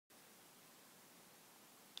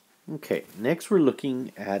Okay, next we're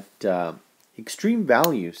looking at extreme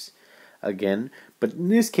values again, but in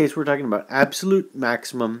this case we're talking about absolute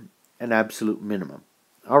maximum and absolute minimum.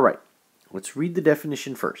 Alright, let's read the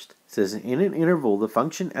definition first. It says in an interval the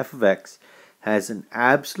function f of x has an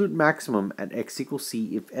absolute maximum at x equals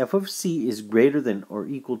c if f of c is greater than or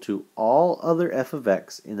equal to all other f of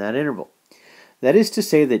x in that interval. That is to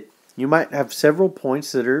say that you might have several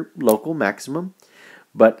points that are local maximum,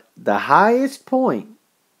 but the highest point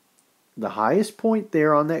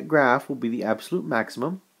there on that graph will be the absolute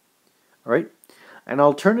maximum. All right? And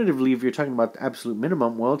alternatively, if you're talking about the absolute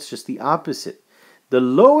minimum, well, it's just the opposite. The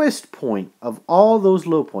lowest point of all those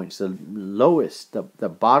low points, the lowest, the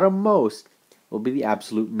bottom most, will be the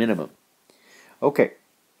absolute minimum. Okay,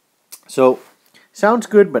 so sounds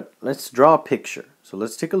good, but let's draw a picture. So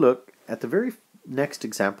let's take a look at the very next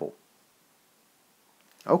example.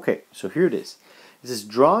 Okay, so here it is. It says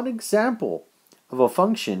draw an example of a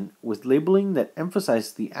function with labeling that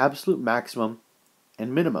emphasizes the absolute maximum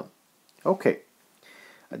and minimum. Okay,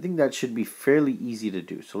 I think that should be fairly easy to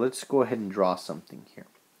do. So let's go ahead and draw something here.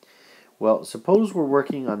 Well, suppose we're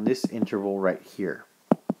working on this interval right here.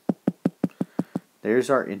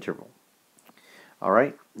 There's our interval. All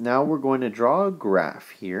right, now we're going to draw a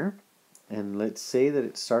graph here. And let's say that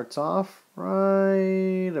it starts off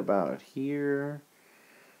right about here,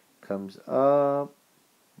 comes up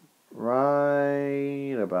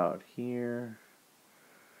right about here,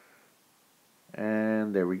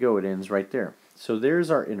 and there we go, it ends right there. So there's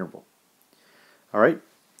our interval. All right,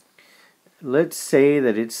 let's say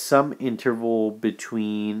that it's some interval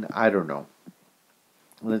between, I don't know,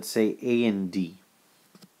 let's say A and D.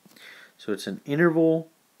 So it's an interval.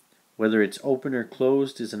 Whether it's open or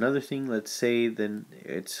closed is another thing. Let's say then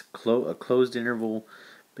it's a closed interval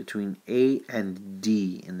between A and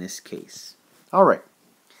D in this case. All right.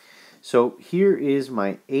 So here is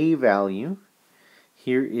my A value.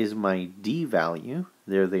 Here is my D value.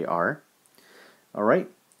 There they are. All right.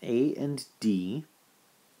 A and D.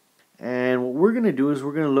 And what we're going to do is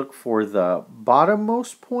we're going to look for the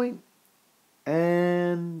bottommost point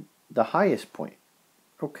and the highest point.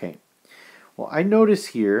 Okay. Well, I notice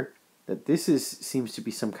here that this seems to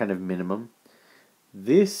be some kind of minimum.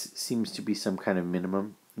 This seems to be some kind of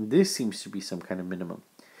minimum. This seems to be some kind of minimum.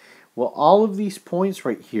 Well, all of these points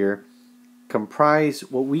right here comprise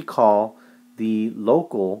what we call the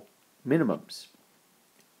local minimums.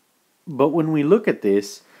 But when we look at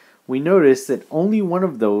this, we notice that only one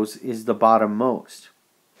of those is the bottommost.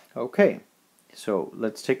 Okay, so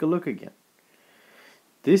let's take a look again.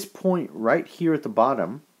 This point right here at the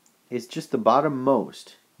bottom is just the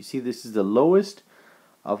bottommost. You see, this is the lowest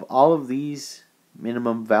of all of these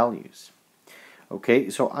minimum values. Okay,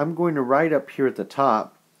 so I'm going to write up here at the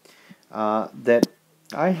top that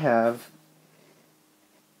I have,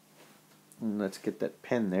 let's get that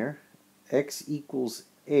pen there, x equals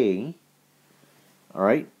a, all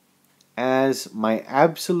right, as my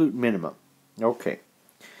absolute minimum. Okay,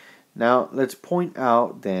 now let's point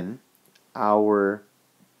out then our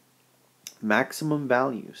maximum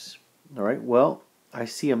values. All right, well, I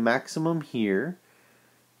see a maximum here,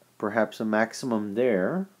 perhaps a maximum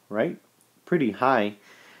there, right? Pretty high.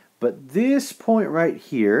 But this point right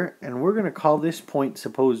here, and we're going to call this point,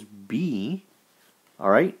 suppose B, all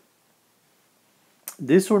right?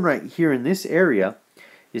 This one right here in this area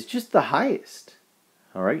is just the highest,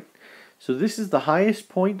 all right? So this is the highest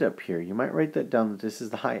point up here. You might write that down, that this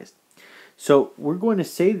is the highest. So we're going to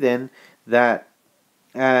say then that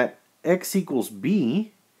at x equals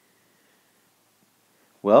B,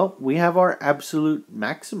 well, we have our absolute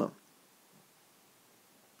maximum.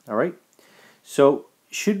 All right? So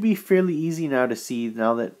should be fairly easy now to see,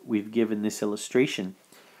 now that we've given this illustration,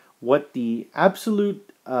 what the absolute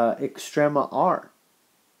extrema are.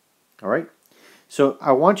 All right? So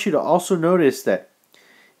I want you to also notice that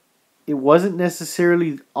it wasn't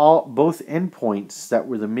necessarily both endpoints that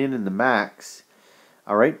were the min and the max.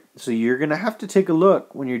 All right? So you're going to have to take a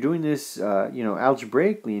look when you're doing this,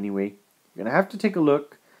 algebraically anyway. You're going to have to take a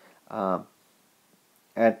look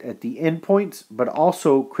at the endpoints, but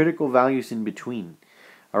also critical values in between.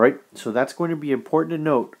 All right, so that's going to be important to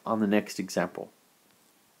note on the next example.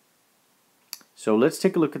 So let's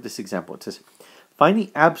take a look at this example. It says, find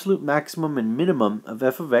the absolute maximum and minimum of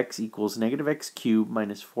f of x equals negative x cubed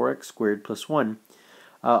minus 4x squared plus 1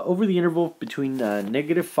 over the interval between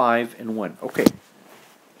negative 5 and 1. Okay,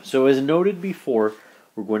 so as noted before,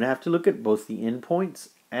 we're going to have to look at both the endpoints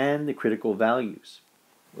and the critical values.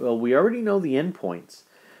 Well, we already know the endpoints,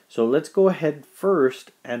 so let's go ahead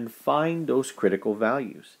first and find those critical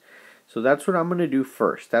values. So that's what I'm going to do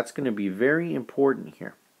first. That's going to be very important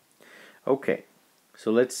here. Okay,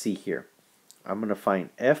 So let's see here. I'm going to find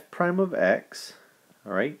f prime of x,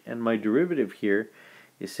 all right, and my derivative here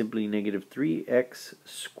is simply negative 3x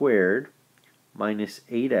squared minus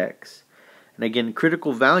 8x. And again,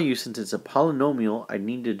 critical value, since it's a polynomial, I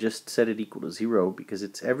need to just set it equal to 0 because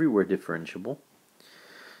it's everywhere differentiable.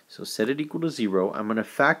 So set it equal to 0. I'm going to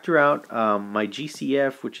factor out my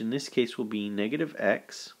GCF, which in this case will be negative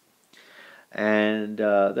x. And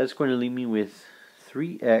that's going to leave me with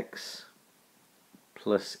 3x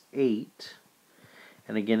plus 8.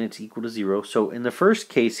 And again, it's equal to 0. So in the first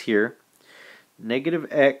case here, negative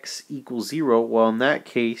x equals 0. Well, in that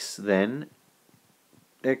case, then,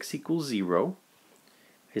 x equals 0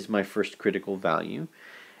 is my first critical value.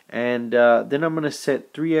 And then I'm going to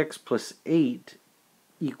set 3x plus 8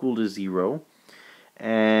 equal to 0.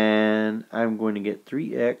 And I'm going to get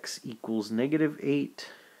 3x equals negative 8.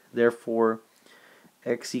 Therefore,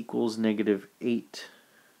 x equals negative 8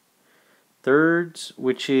 thirds,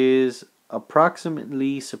 which is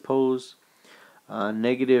approximately, suppose,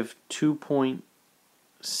 negative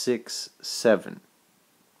 2.67.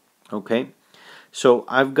 Okay, so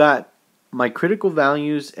I've got my critical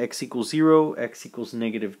values, x equals 0, x equals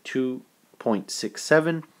negative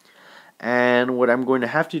 2.67, and what I'm going to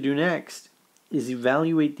have to do next is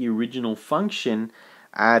evaluate the original function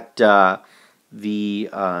at the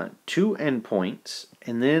two endpoints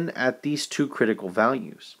and then at these two critical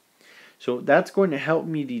values. So that's going to help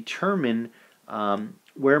me determine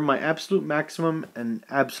where my absolute maximum and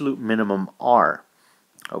absolute minimum are.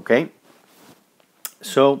 Okay,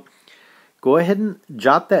 so go ahead and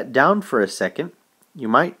jot that down for a second. You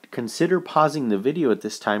might consider pausing the video at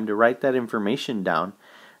this time to write that information down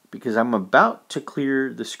because I'm about to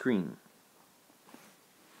clear the screen.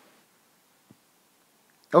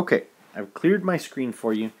 Okay, I've cleared my screen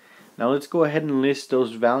for you. Now let's go ahead and list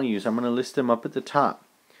those values. I'm going to list them up at the top.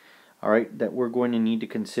 Alright, that we're going to need to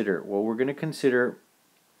consider. Well, we're going to consider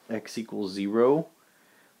x equals 0,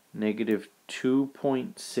 negative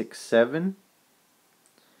 2.67.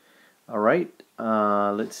 Alright,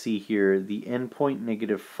 let's see here. The endpoint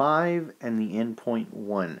negative 5 and the endpoint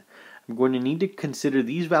 1. I'm going to need to consider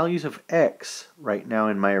these values of x right now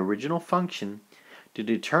in my original function to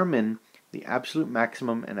determine the absolute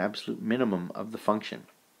maximum and absolute minimum of the function.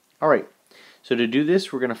 Alright, so to do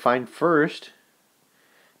this, we're going to find first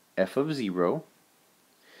f of 0.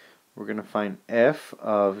 We're going to find f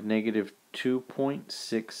of negative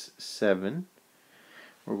 2.67.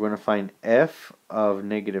 We're going to find f of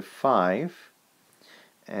negative 5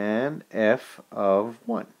 and f of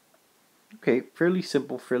 1. Okay, fairly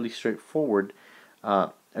simple, fairly straightforward.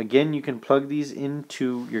 Again, you can plug these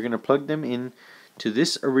into, you're going to plug them in to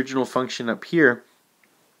this original function up here,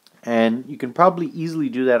 and you can probably easily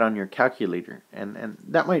do that on your calculator, and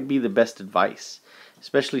that might be the best advice,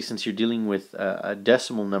 especially since you're dealing with a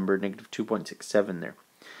decimal number, negative 2.67 there.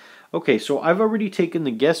 Okay, so I've already taken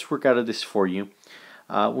the guesswork out of this for you.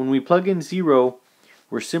 When we plug in 0,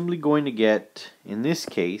 we're simply going to get, in this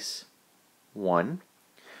case, 1.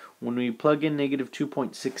 When we plug in negative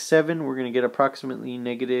 2.67, we're going to get approximately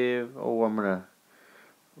negative, I'm going to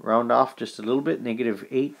round off just a little bit, negative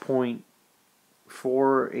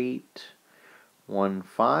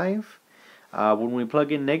 8.4815. When we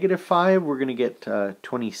plug in negative 5, we're going to get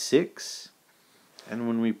 26. And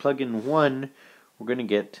when we plug in 1, we're going to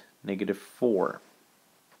get negative 4.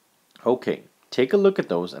 Okay, take a look at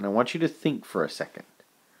those, and I want you to think for a second.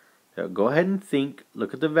 So go ahead and think,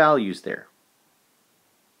 look at the values there.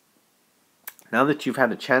 Now that you've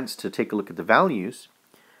had a chance to take a look at the values,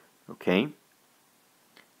 okay,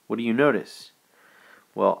 what do you notice?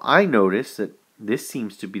 Well, I notice that this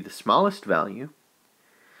seems to be the smallest value,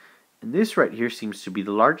 and this right here seems to be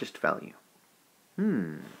the largest value.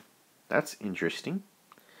 That's interesting.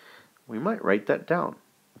 We might write that down.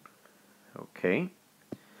 Okay.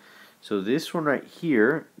 So this one right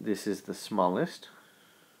here, this is the smallest.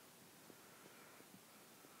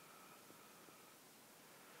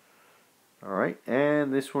 Alright,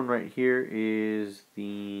 and this one right here is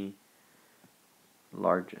the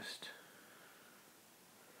largest.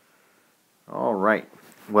 Alright,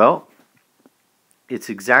 well, it's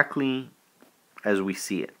exactly as we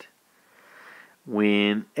see it.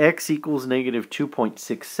 When x equals negative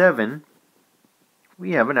 2.67,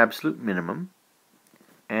 we have an absolute minimum.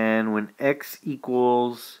 And when x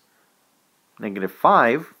equals negative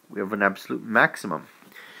 5, we have an absolute maximum.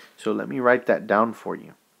 So let me write that down for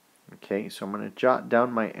you. Okay, so I'm going to jot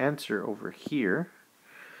down my answer over here.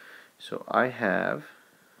 So I have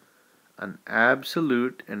an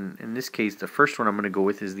absolute, and in this case, the first one I'm going to go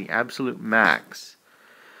with is the absolute max.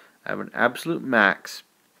 I have an absolute max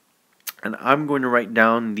And I'm going to write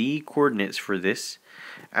down the coordinates for this.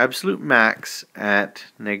 Absolute max at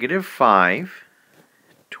 -5,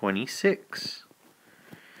 26.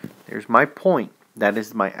 There's my point. That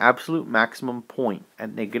is my absolute maximum point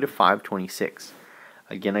at -5, 26.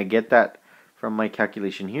 Again, I get that from my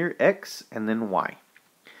calculation here, x and then y.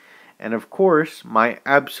 And of course, my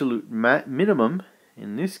absolute minimum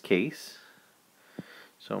in this case,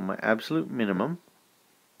 so my absolute minimum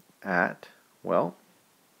at, well,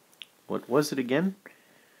 what was it again?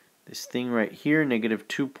 This thing right here,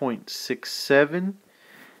 -2.67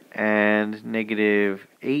 and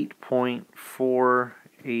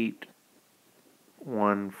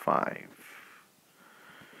 -8.4815.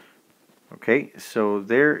 Okay, so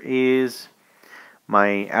there is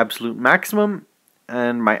my absolute maximum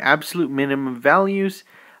and my absolute minimum values.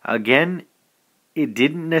 Again, it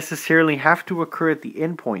didn't necessarily have to occur at the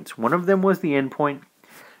endpoints. One of them was the endpoint.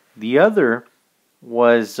 The other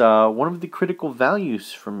was one of the critical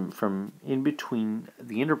values from in between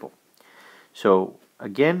the interval. So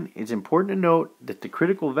again, it's important to note that the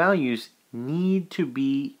critical values need to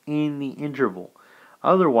be in the interval.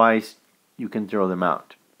 Otherwise, you can throw them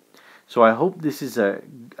out. So I hope this is a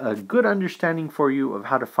good understanding for you of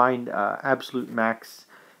how to find absolute max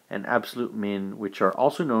and absolute min, which are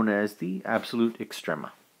also known as the absolute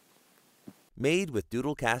extrema. Made with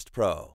Doodlecast Pro.